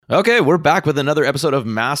Okay, we're back with another episode of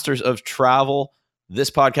Masters of Travel.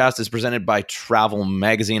 This podcast is presented by Travel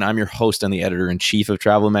Magazine. I'm your host and the editor-in-chief of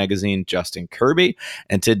Travel Magazine, Justin Kirby.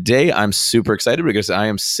 And today I'm super excited because I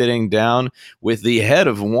am sitting down with the head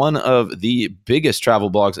of one of the biggest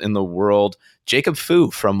travel blogs in the world, Jacob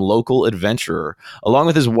Fu from Local Adventurer. Along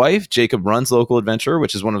with his wife, Jacob runs Local Adventurer,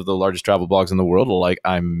 which is one of the largest travel blogs in the world, like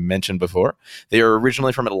I mentioned before. They are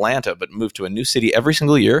originally from Atlanta, but moved to a new city every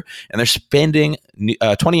single year, and they're spending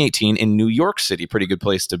 2018 in New York City. Pretty good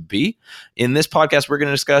place to be. In this podcast, we're going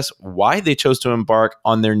to discuss why they chose to embark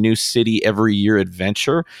on their new city every year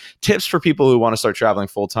adventure, tips for people who want to start traveling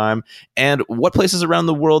full-time, and what places around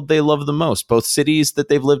the world they love the most, both cities that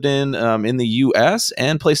they've lived in the U.S.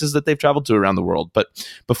 and places that they've traveled to around the world. But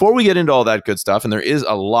before we get into all that good stuff, and there is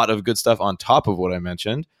a lot of good stuff on top of what I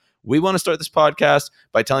mentioned, we want to start this podcast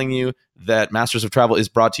by telling you that Masters of Travel is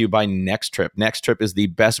brought to you by NextTrip. NextTrip is the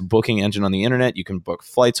best booking engine on the internet. You can book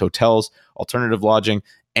flights, hotels, alternative lodging,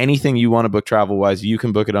 anything you want to book travel-wise, you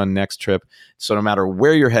can book it on NextTrip. So no matter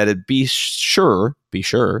where you're headed, be sure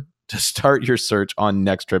to start your search on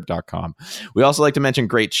nexttrip.com. We also like to mention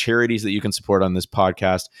great charities that you can support on this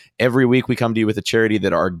podcast. Every week we come to you with a charity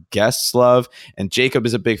that our guests love, and Jacob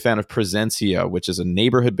is a big fan of Presencia, which is a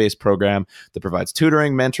neighborhood-based program that provides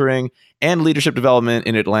tutoring, mentoring, and leadership development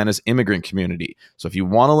in Atlanta's immigrant community. So if you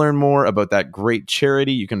want to learn more about that great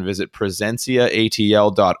charity, you can visit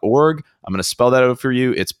presenciaatl.org. I'm going to spell that out for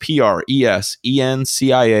you. It's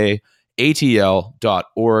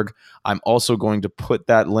presenciaatl.org. I'm also going to put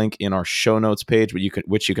that link in our show notes page,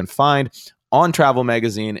 which you can find on Travel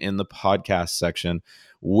Magazine in the podcast section.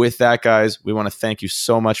 With that, guys, we want to thank you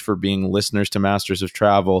so much for being listeners to Masters of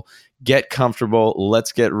Travel. Get comfortable.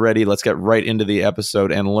 Let's get ready. Let's get right into the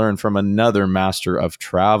episode and learn from another master of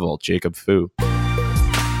travel, Jacob Fu.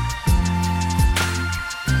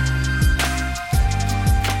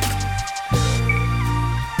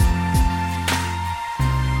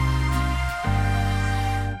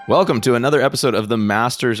 Welcome to another episode of the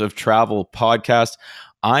Masters of Travel podcast.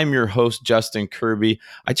 I'm your host, Justin Kirby.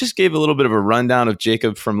 I just gave a little bit of a rundown of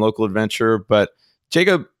Jacob from Local Adventure, but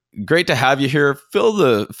Jacob, great to have you here. Fill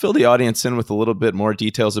the audience in with a little bit more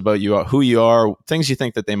details about you, who you are, things you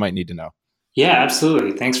think that they might need to know. Yeah,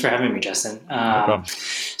 absolutely. Thanks for having me, Justin. The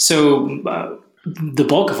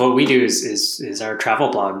bulk of what we do is our travel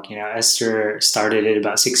blog. You know, Esther started it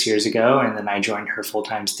about 6 years ago, and then I joined her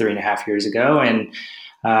full-time 3.5 years ago, and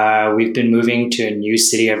we've been moving to a new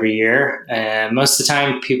city every year. Most of the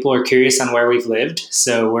time, people are curious on where we've lived.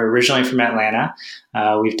 So we're originally from Atlanta.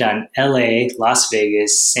 We've done LA, Las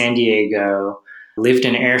Vegas, San Diego, lived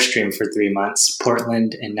in Airstream for 3 months,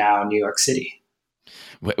 Portland, and now New York City.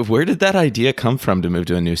 Where did that idea come from to move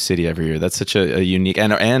to a new city every year? That's such a unique,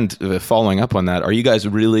 and following up on that, are you guys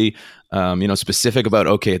really specific about,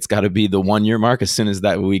 okay, it's got to be the 1 year mark? As soon as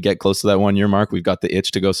that we get close to that 1 year mark, we've got the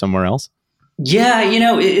itch to go somewhere else? Yeah,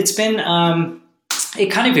 it's been,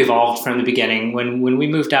 it kind of evolved from the beginning. When we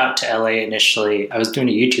moved out to LA initially, I was doing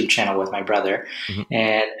a YouTube channel with my brother,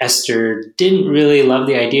 and Esther didn't really love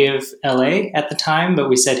the idea of LA at the time, but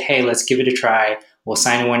we said, hey, let's give it a try. We'll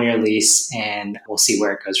sign a 1 year lease and we'll see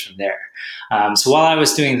where it goes from there. So while I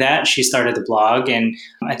was doing that, she started the blog. And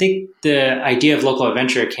I think the idea of Local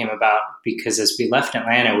Adventure came about because as we left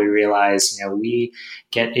Atlanta, we realized, we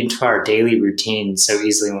get into our daily routine so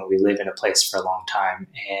easily when we live in a place for a long time,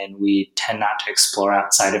 and we tend not to explore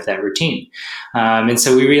outside of that routine. And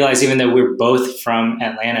so we realized, even though we're both from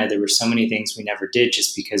Atlanta, there were so many things we never did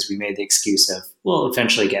just because we made the excuse of, we'll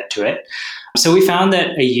eventually get to it. So we found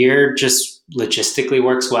that a year just logistically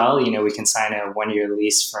works well. We can sign a 1 year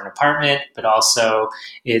lease for an apartment, but also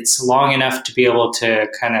it's long enough to be able to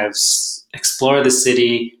kind of explore the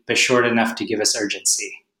city, but short enough to give us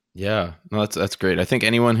urgency. Yeah, no, that's great. I think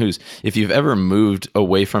anyone if you've ever moved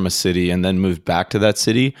away from a city and then moved back to that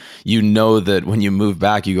city, you know that when you move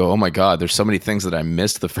back, you go, oh my God, there's so many things that I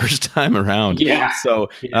missed the first time around. Yeah. So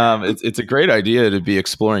it's a great idea to be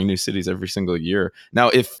exploring new cities every single year. Now,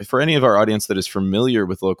 if for any of our audience that is familiar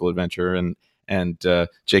with Local Adventure and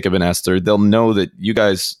Jacob and Esther, they'll know that you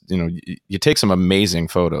guys, you take some amazing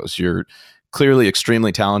photos. You're clearly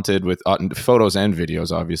extremely talented with photos and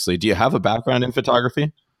videos, obviously. Do you have a background in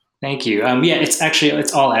photography? Thank you.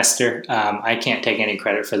 It's all Esther. I can't take any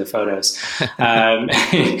credit for the photos.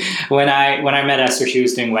 When I met Esther, she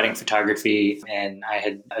was doing wedding photography, and I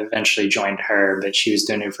had eventually joined her, but she was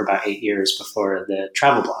doing it for about 8 years before the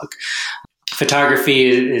travel blog. photography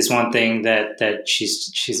is one thing that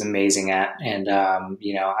she's amazing at, and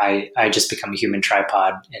I just become a human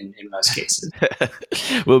tripod in most cases.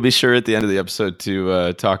 We'll be sure at the end of the episode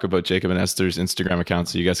to talk about Jacob and Esther's Instagram account,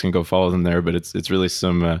 so you guys can go follow them there. But it's really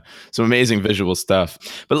some amazing visual stuff.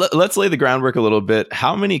 But let's lay the groundwork a little bit.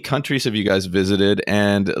 How many countries have you guys visited,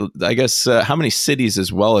 and I guess how many cities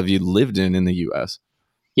as well have you lived in the U.S.?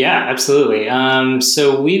 Yeah, absolutely.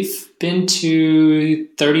 So we've been to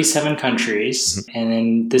 37 countries, and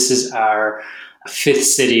then this is our fifth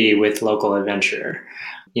city with local adventure.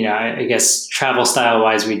 I guess travel style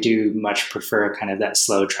wise, we do much prefer kind of that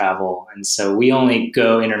slow travel. And so we only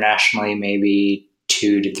go internationally maybe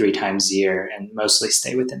 2 to 3 times a year and mostly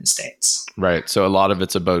stay within the States. Right. So a lot of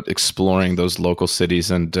it's about exploring those local cities.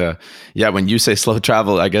 And when you say slow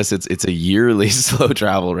travel, I guess it's a yearly slow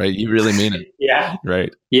travel, right? You really mean it. Yeah.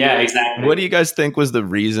 Right. Yeah, exactly. What do you guys think was the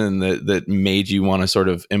reason that made you want to sort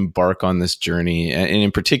of embark on this journey? And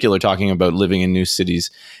in particular, talking about living in new cities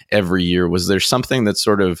every year, was there something that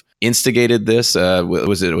sort of instigated this?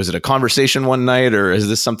 Was it a conversation one night, or is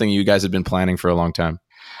this something you guys have been planning for a long time?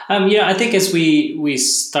 I think as we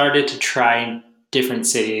started to try different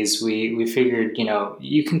cities, we figured,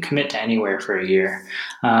 you can commit to anywhere for a year.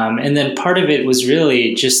 And then part of it was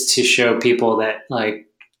really just to show people that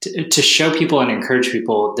to show people and encourage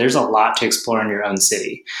people, there's a lot to explore in your own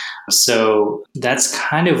city. So that's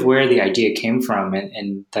kind of where the idea came from.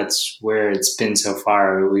 And that's where it's been so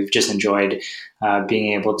far. We've just enjoyed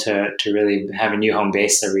being able to really have a new home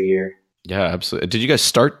base every year. Yeah, absolutely. Did you guys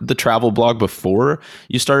start the travel blog before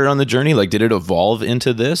you started on the journey? Like, did it evolve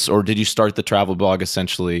into this, or did you start the travel blog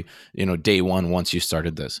essentially, day one once you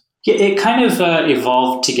started this? Yeah, it kind of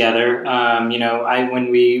evolved together.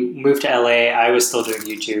 When we moved to LA, I was still doing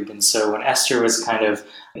YouTube. And so when Esther was kind of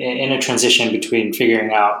in a transition between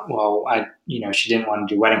figuring out, she didn't want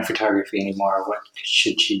to do wedding photography anymore. What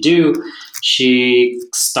should she do? She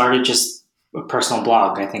started just a personal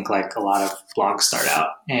blog. I think like a lot of blogs start out.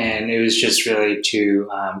 And it was just really to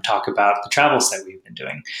talk about the travels that we've been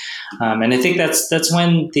doing. And I think that's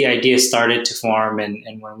when the idea started to form,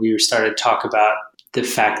 and when we started to talk about the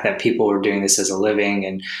fact that people were doing this as a living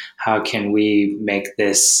and how can we make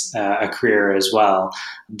this a career as well.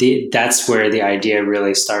 That's where the idea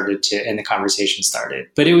really started and the conversation started.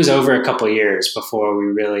 But it was over a couple of years before we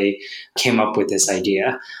really came up with this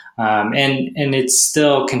idea. And it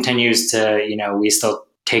still continues to, we still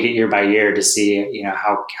take it year by year to see,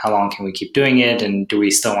 how long can we keep doing it, and do we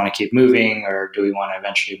still want to keep moving, or do we want to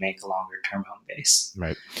eventually make a longer term home base?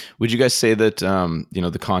 Right. Would you guys say that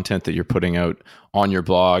the content that you're putting out on your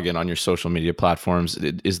blog and on your social media platforms,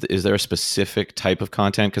 is there a specific type of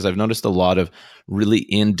content? Because I've noticed a lot of really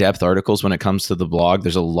in-depth articles when it comes to the blog.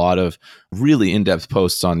 There's a lot of really in-depth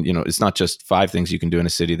posts on, it's not just 5 things you can do in a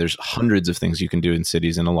city. There's hundreds of things you can do in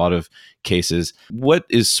cities in a lot of cases. What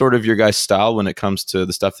is sort of your guys' style when it comes to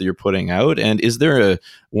the stuff that you're putting out? And is there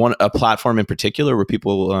a platform in particular where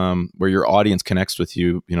people, where your audience connects with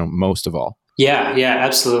you, most of all? Yeah,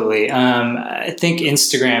 absolutely. I think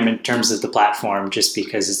Instagram in terms of the platform, just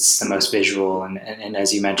because it's the most visual. And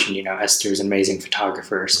as you mentioned, Esther's an amazing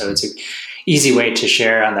photographer. So it's an easy way to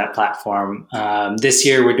share on that platform. This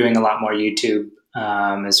year, we're doing a lot more YouTube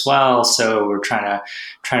as well. So we're trying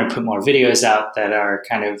to put more videos out that are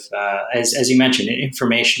kind of, as you mentioned,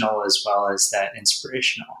 informational as well as that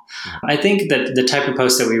inspirational. I think that the type of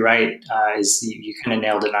post that we write is, you kind of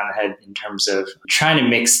nailed it on the head in terms of trying to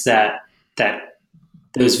mix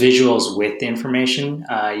those visuals with the information.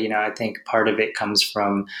 I think part of it comes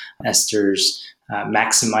from Esther's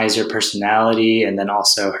maximizer personality, and then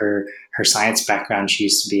also her science background. She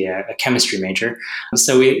used to be a chemistry major.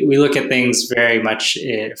 So we look at things very much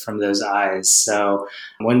from those eyes. So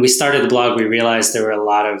when we started the blog, we realized there were a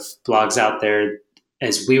lot of blogs out there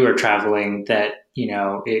as we were traveling that,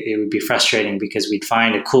 it would be frustrating because we'd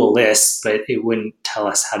find a cool list, but it wouldn't tell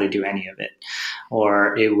us how to do any of it,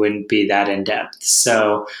 or it wouldn't be that in depth.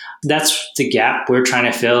 So that's the gap we're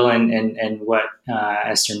trying to fill, and what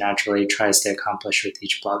Esther naturally tries to accomplish with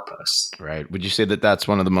each blog post. Right. Would you say that that's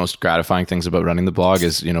one of the most gratifying things about running the blog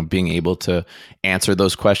is, being able to answer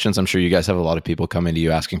those questions? I'm sure you guys have a lot of people coming to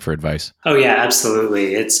you asking for advice. Oh yeah,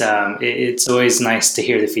 absolutely. It's always nice to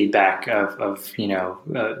hear the feedback of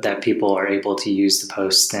that people are able to use the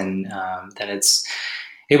post, and that it's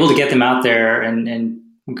able to get them out there and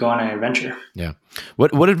go on an adventure. Yeah.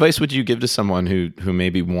 What advice would you give to someone who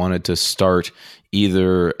maybe wanted to start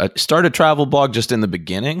a travel blog just in the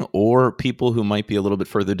beginning, or people who might be a little bit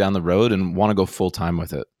further down the road and want to go full time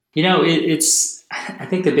with it? I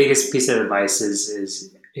think the biggest piece of advice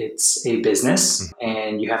is it's a business,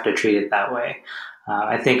 and you have to treat it that way.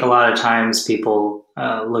 I think a lot of times people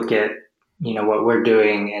look at what we're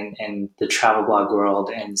doing in the travel blog world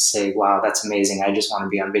and say, wow, that's amazing. I just want to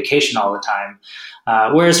be on vacation all the time.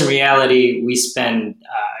 Whereas in reality, we spend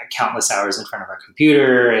countless hours in front of our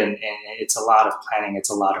computer, and it's a lot of planning. It's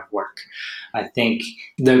a lot of work. I think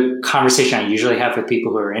the conversation I usually have with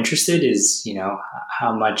people who are interested is,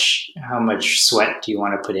 how much sweat do you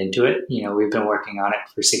want to put into it? We've been working on it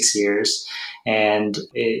for 6 years, and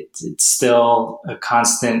it's still a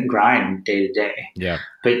constant grind day to day. Yeah.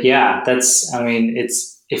 But yeah,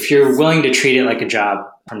 it's if you're willing to treat it like a job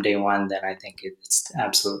from day one, then I think it's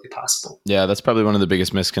absolutely possible. Yeah, that's probably one of the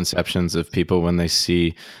biggest misconceptions of people when they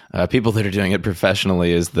see people that are doing it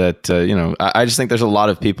professionally is that, I just think there's a lot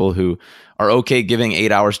of people who are okay giving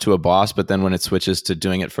 8 hours to a boss, but then when it switches to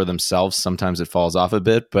doing it for themselves, sometimes it falls off a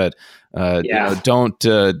bit. But don't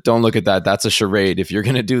look at that. That's a charade. If you're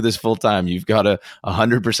going to do this full time, you've got to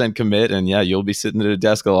 100% commit, and you'll be sitting at a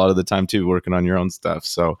desk a lot of the time too, working on your own stuff.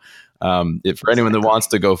 So if for anyone that wants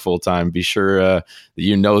to go full time, be sure that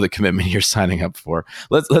the commitment you're signing up for.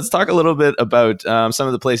 Let's talk a little bit about some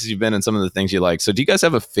of the places you've been and some of the things you like. So, do you guys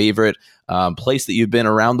have a favorite place that you've been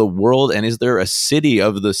around the world? And is there a city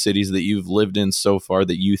of the cities that you've lived in so far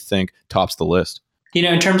that you think tops the list?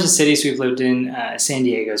 In terms of cities we've lived in, San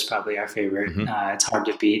Diego is probably our favorite. Mm-hmm. It's hard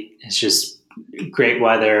to beat. It's just great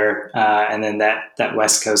weather, and then that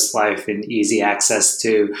West Coast life and easy access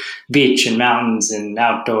to beach and mountains and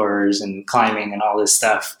outdoors and climbing and all this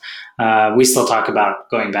stuff. We still talk about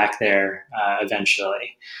going back there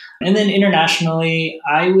eventually. And then internationally,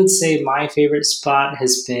 I would say my favorite spot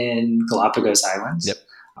has been Galapagos Islands. Yep.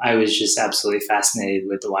 I was just absolutely fascinated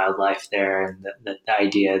with the wildlife there, and the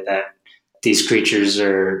idea that these creatures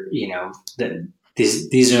are,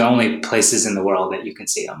 these are the only places in the world that you can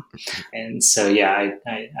see them. And so, I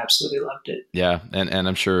absolutely loved it. Yeah. And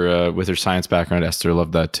I'm sure with her science background, Esther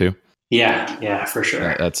loved that too. Yeah, for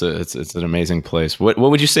sure. It's an amazing place. What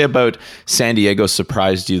would you say about San Diego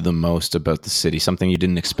surprised you the most about the city? Something you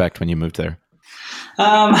didn't expect when you moved there?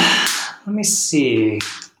 Let me see.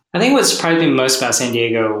 I think what surprised me most about San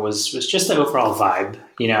Diego was just the overall vibe.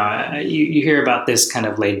 You hear about this kind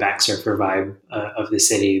of laid back surfer vibe of the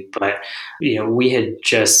city, but we had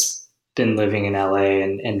just been living in LA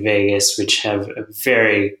and Vegas, which have a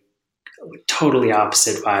very totally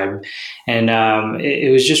opposite vibe. And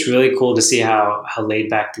it was just really cool to see how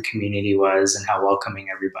laid back the community was and how welcoming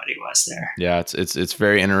everybody was there. Yeah, it's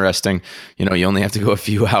very interesting. You only have to go a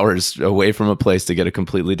few hours away from a place to get a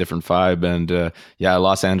completely different vibe. And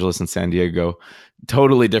Los Angeles and San Diego,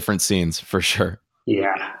 totally different scenes for sure.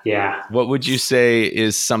 Yeah. What would you say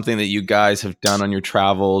is something that you guys have done on your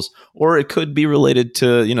travels, or it could be related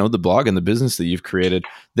to, the blog and the business that you've created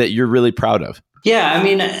that you're really proud of? Yeah,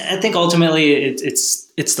 I think ultimately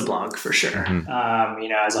it's the blog for sure.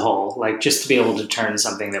 Mm-hmm. As a whole, like just to be able to turn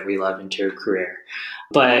something that we love into a career.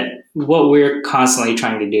 But what we're constantly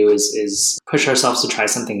trying to do is push ourselves to try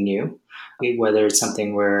something new, whether it's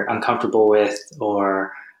something we're uncomfortable with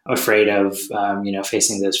or afraid of,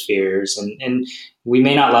 facing those fears. And we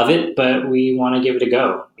may not love it, but we want to give it a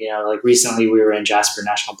go. Like recently we were in Jasper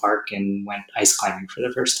National Park and went ice climbing for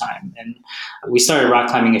the first time. And we started rock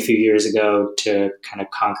climbing a few years ago to kind of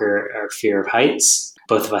conquer our fear of heights.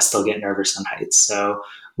 Both of us still get nervous on heights. So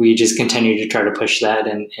we just continue to try to push that.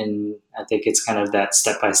 And I think it's kind of that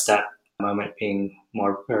step-by-step moment being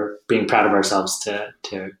proud of ourselves to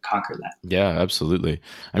conquer that. Yeah, absolutely.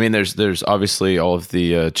 There's obviously all of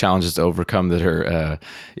the challenges to overcome that are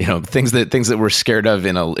things that we're scared of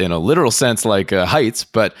in a literal sense, like heights.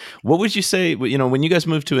 But what would you say, when you guys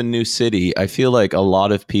move to a new city, I feel like a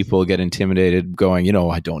lot of people get intimidated going,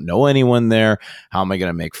 I don't know anyone there. How am I going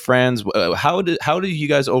to make friends? How do you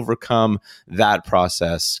guys overcome that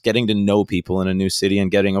process, getting to know people in a new city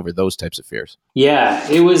and getting over those types of fears? Yeah,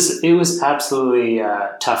 it was absolutely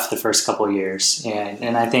tough the first couple of years,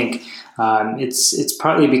 and I think it's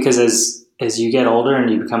partly because as you get older and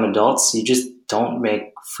you become adults, you just don't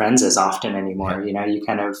make friends as often anymore. You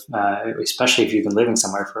kind of, especially if you've been living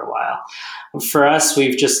somewhere for a while. For us,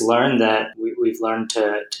 we've just learned that we've learned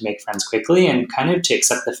to make friends quickly and kind of to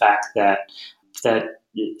accept the fact that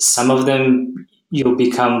some of them you'll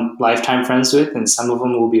become lifetime friends with, and some of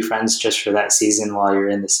them will be friends just for that season while you're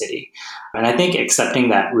in the city. And I think accepting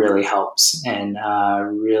that really helps and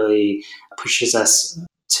really pushes us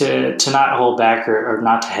to not hold back or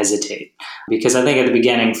not to hesitate. Because I think at the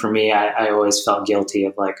beginning for me, I always felt guilty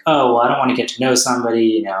of like, oh, well, I don't want to get to know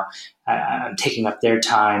somebody, I'm taking up their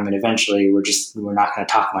time, and eventually we're not going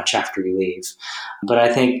to talk much after we leave. But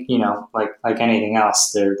I think, like anything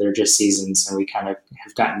else, they're just seasons, and we kind of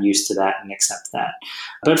have gotten used to that and accept that.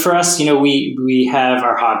 But for us, we have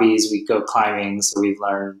our hobbies. We go climbing, so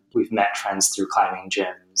we've met friends through climbing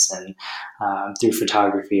gyms and through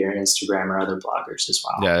photography or Instagram or other bloggers as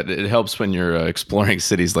well. Yeah, it helps when you're exploring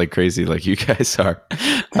cities like crazy, like you guys are.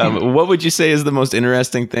 What would you say is the most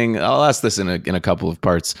interesting thing? I'll ask this in a couple of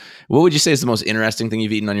parts. What would you say is the most interesting thing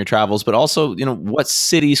you've eaten on your travels? But also, what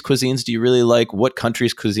cities' cuisines do you really like? What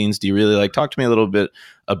countries' cuisines do you really like? Talk to me a little bit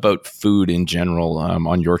about food in general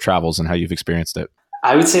on your travels and how you've experienced it.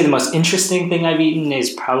 I would say the most interesting thing I've eaten is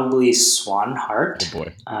probably swan heart. Oh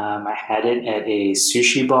boy. I had it at a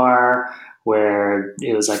sushi bar where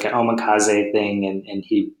it was like an omakase thing, and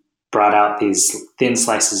he brought out these thin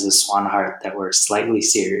slices of swan heart that were slightly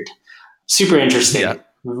seared. Super interesting. Yeah.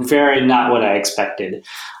 Very not what I expected.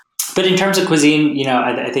 But in terms of cuisine,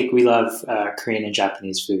 I think we love Korean and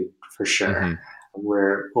Japanese food for sure. Mm-hmm.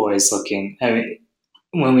 We're always looking.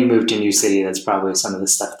 When we move to a new city, that's probably some of the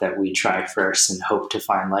stuff that we try first and hope to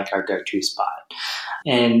find like our go-to spot.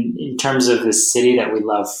 And in terms of the city that we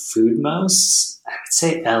love food most, I would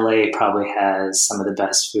say LA probably has some of the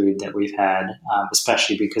best food that we've had,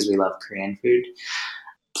 especially because we love Korean food.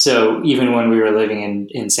 So even when we were living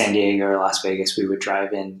in San Diego or Las Vegas, we would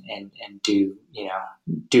drive in and do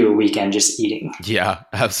a weekend just eating. Yeah,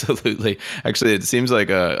 absolutely. Actually, it seems like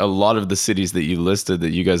a lot of the cities that you listed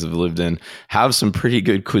that you guys have lived in have some pretty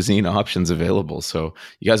good cuisine options available. So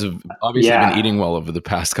you guys have obviously been eating well over the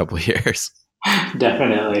past couple of years.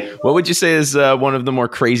 Definitely. What would you say is one of the more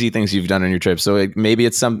crazy things you've done on your trip? So maybe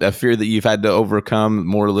it's a fear that you've had to overcome,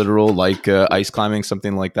 more literal, like ice climbing,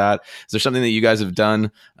 something like that. Is there something that you guys have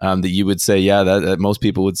done that you would say, that most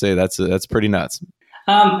people would say that's pretty nuts?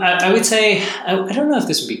 I would say, I don't know if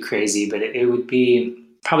this would be crazy, but it would be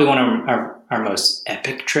probably one of our most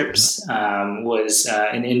epic trips was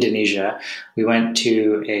in Indonesia. We went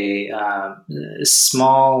to a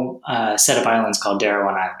small set of islands called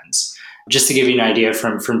Derawan Islands. Just to give you an idea,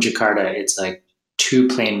 from Jakarta, it's like 2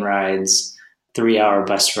 plane rides, 3-hour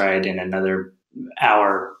bus ride, and another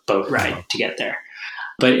hour boat ride to get there.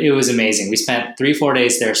 But it was amazing. We spent 3-4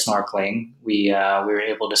 days there snorkeling. We were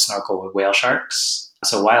able to snorkel with whale sharks,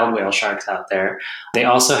 so wild whale sharks out there. They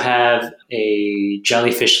also have a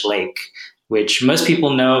jellyfish lake, which most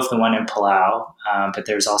people know of the one in Palau, but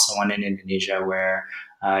there's also one in Indonesia where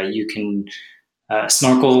you can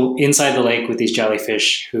snorkel inside the lake with these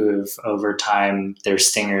jellyfish who have, over time, their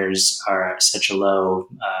stingers are such a low,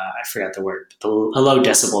 I forgot the word, a low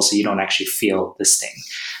decibel, so you don't actually feel the sting.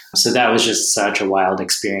 So that was just such a wild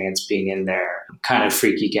experience being in there. Kind of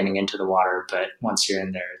freaky getting into the water, but once you're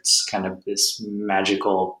in there, it's kind of this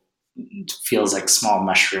magical, feels like small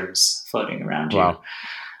mushrooms floating around you. Wow.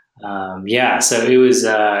 So it was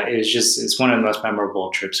it's one of the most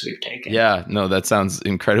memorable trips we've taken. Yeah, no, that sounds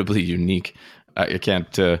incredibly unique. I can't.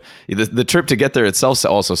 The trip to get there itself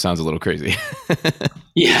also sounds a little crazy.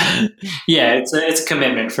 Yeah, it's a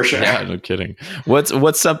commitment for sure. Yeah, no kidding.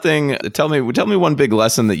 What's something? Tell me one big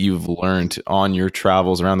lesson that you've learned on your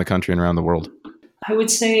travels around the country and around the world. I would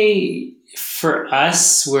say for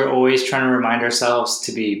us, we're always trying to remind ourselves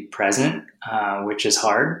to be present, which is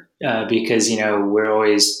hard because we're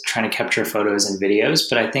always trying to capture photos and videos.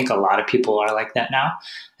 But I think a lot of people are like that now,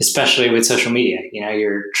 especially with social media.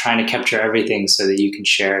 You're trying to capture everything so that you can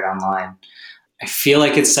share it online. I feel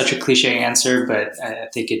like it's such a cliche answer, but I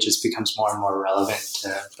think it just becomes more and more relevant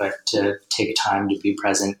to take time to be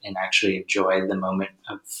present and actually enjoy the moment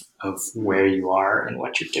of where you are and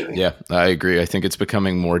what you're doing. Yeah, I agree. I think it's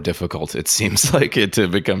becoming more difficult. It seems like it to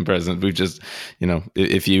become present. We just,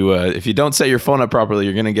 if you don't set your phone up properly,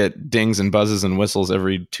 you're going to get dings and buzzes and whistles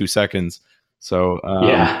every 2 seconds. So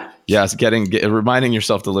yes, reminding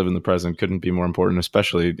yourself to live in the present couldn't be more important,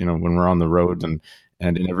 especially when we're on the road and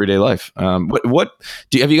in everyday life. Have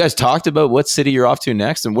you guys talked about what city you're off to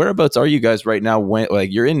next, and whereabouts are you guys right now?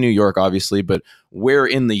 You're in New York, obviously, but where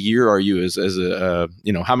in the year are you?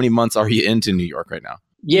 How many months are you into New York right now?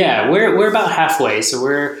 Yeah, we're about halfway. So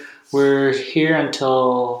we're here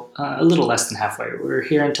until a little less than halfway. We're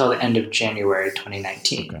here until the end of January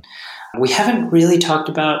 2019. Okay. We haven't really talked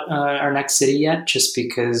about our next city yet, just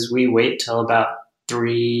because we wait till about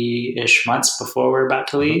 3-ish months before we're about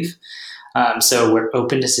to leave. So we're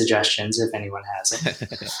open to suggestions if anyone has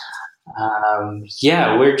it.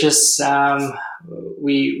 Yeah, we're just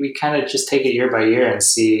we kind of just take it year by year and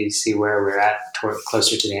see where we're at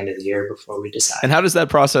closer to the end of the year before we decide. And how does that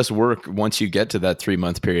process work once you get to that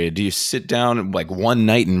 3-month period? Do you sit down like one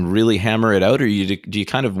night and really hammer it out, or do you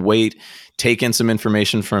kind of wait, take in some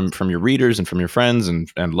information from your readers and from your friends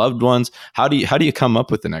and loved ones? How do you come up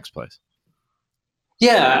with the next place?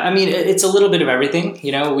 Yeah, I mean, it's a little bit of everything.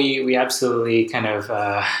 We absolutely kind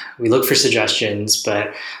of we look for suggestions,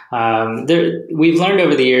 but we've learned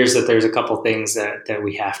over the years that there's a couple things that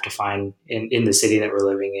we have to find in the city that we're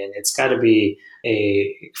living in. It's got to be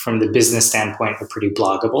from the business standpoint, a pretty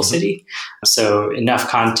bloggable city. So enough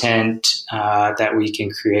content that we can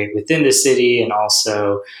create within the city, and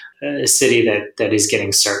also a city that is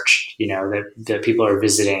getting searched. That people are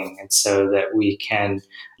visiting, and so that we can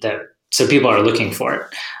So people are looking for it.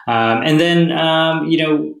 And then,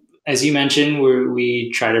 as you mentioned,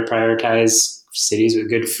 we try to prioritize cities with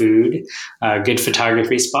good food, good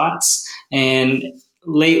photography spots. And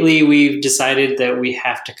lately we've decided that we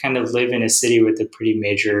have to kind of live in a city with a pretty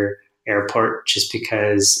major airport, just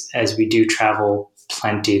because as we do travel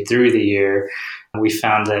plenty through the year, we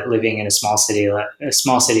found that living in a small city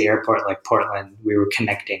airport like Portland, we were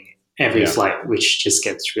connecting every flight, which just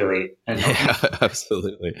gets really annoying. Yeah,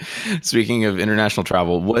 absolutely. Speaking of international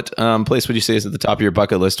travel, what place would you say is at the top of your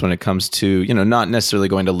bucket list when it comes to, not necessarily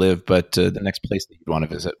going to live, but the next place that you'd want to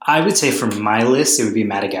visit? I would say for my list, it would be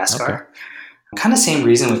Madagascar. Okay. Kind of same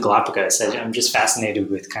reason with Galapagos. I'm just fascinated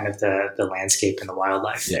with kind of the landscape and the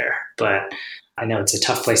wildlife there. But I know it's a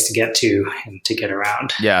tough place to get to and to get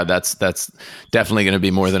around. Yeah, that's definitely going to be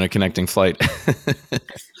more than a connecting flight.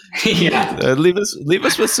 Yeah. Leave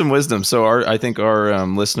us with some wisdom. So I think our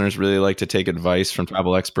listeners really like to take advice from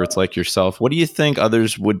travel experts like yourself. What do you think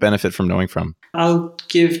others would benefit from knowing from? I'll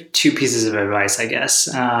give 2 pieces of advice, I guess.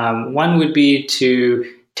 One would be to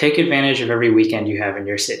take advantage of every weekend you have in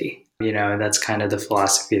your city. That's kind of the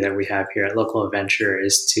philosophy that we have here at Local Adventure,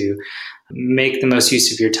 is to make the most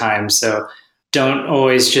use of your time. So don't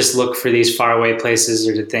always just look for these faraway places,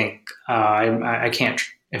 or to think, I can't,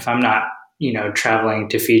 if I'm not traveling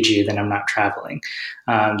to Fiji, then I'm not traveling.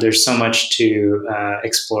 There's so much to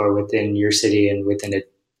explore within your city and within a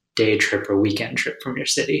day trip or weekend trip from your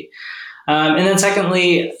city. And then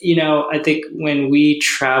secondly, I think when we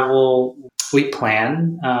travel, we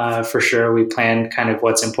plan for sure. We plan kind of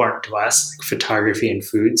what's important to us, like photography and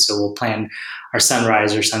food. So we'll plan our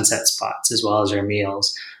sunrise or sunset spots as well as our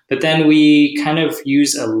meals. But then we kind of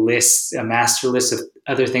use a master list of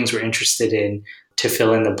other things we're interested in to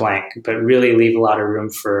fill in the blank, but really leave a lot of room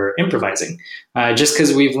for improvising. Just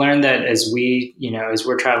because we've learned that as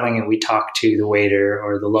we're traveling and we talk to the waiter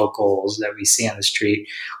or the locals that we see on the street,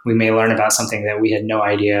 we may learn about something that we had no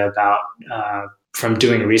idea about from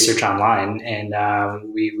doing research online. And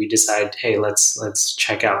we decide, hey, let's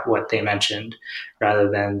check out what they mentioned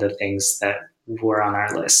rather than the things that were on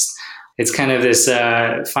our list. It's kind of this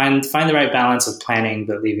find the right balance of planning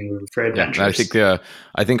but leaving room for adventures. Yeah,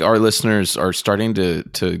 I think our listeners are starting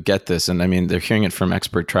to get this, and I mean they're hearing it from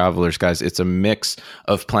expert travelers, guys. It's a mix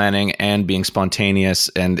of planning and being spontaneous,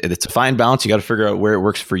 and it's a fine balance. You got to figure out where it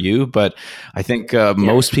works for you. But I think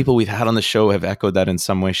most people we've had on the show have echoed that in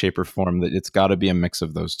some way, shape, or form. That it's got to be a mix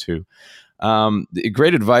of those two.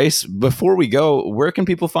 Great advice. Before we go, where can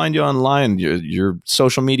people find you online? Your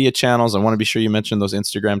social media channels. I want to be sure you mention those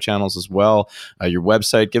Instagram channels as well. Your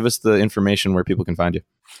website. Give us the information where people can find you.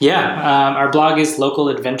 Yeah, our blog is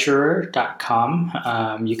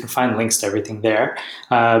localadventurer.com. You can find links to everything there.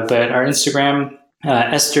 But our Instagram,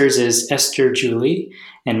 Esther's is Esther Julie,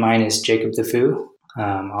 and mine is Jacob the Foo.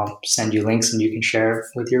 I'll send you links and you can share it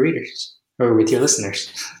with your readers or with your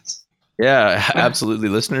listeners. Yeah, absolutely.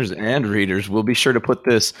 Listeners and readers, we'll be sure to put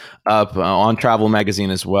this up on Travel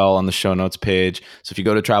Magazine as well on the show notes page. So if you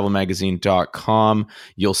go to travelmagazine.com,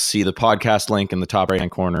 you'll see the podcast link in the top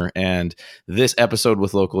right-hand corner. And this episode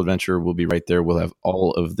with Local Adventure will be right there. We'll have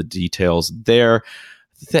all of the details there.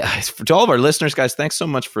 To all of our listeners, guys, thanks so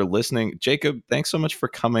much for listening. Jacob, thanks so much for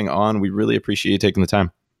coming on. We really appreciate you taking the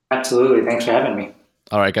time. Absolutely. Thanks for having me.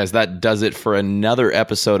 All right, guys, that does it for another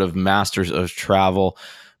episode of Masters of Travel.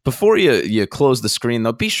 Before you close the screen,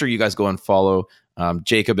 though, be sure you guys go and follow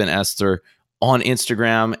Jacob and Esther on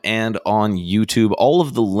Instagram and on YouTube. All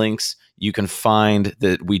of the links you can find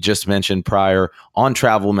that we just mentioned prior on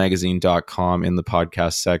travelmagazine.com in the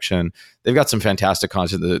podcast section. They've got some fantastic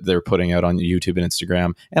content that they're putting out on YouTube and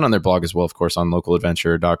Instagram and on their blog as well, of course, on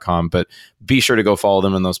localadventure.com. But be sure to go follow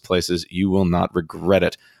them in those places. You will not regret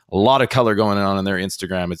it. A lot of color going on in their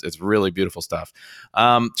Instagram. It's really beautiful stuff.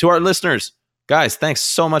 To our listeners, Guys, thanks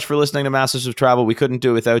so much for listening to Masters of Travel. We couldn't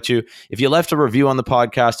do it without you. If you left a review on the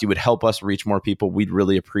podcast, you would help us reach more people. We'd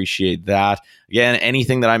really appreciate that. Again,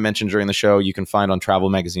 anything that I mentioned during the show, you can find on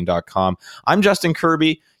travelmagazine.com. I'm Justin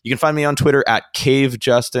Kirby. You can find me on Twitter at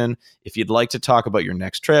CaveJustin. If you'd like to talk about your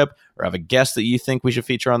next trip or have a guest that you think we should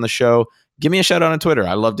feature on the show, give me a shout out on Twitter.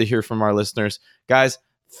 I love to hear from our listeners. Guys,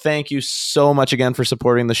 thank you so much again for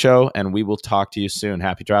supporting the show, and we will talk to you soon.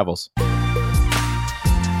 Happy travels.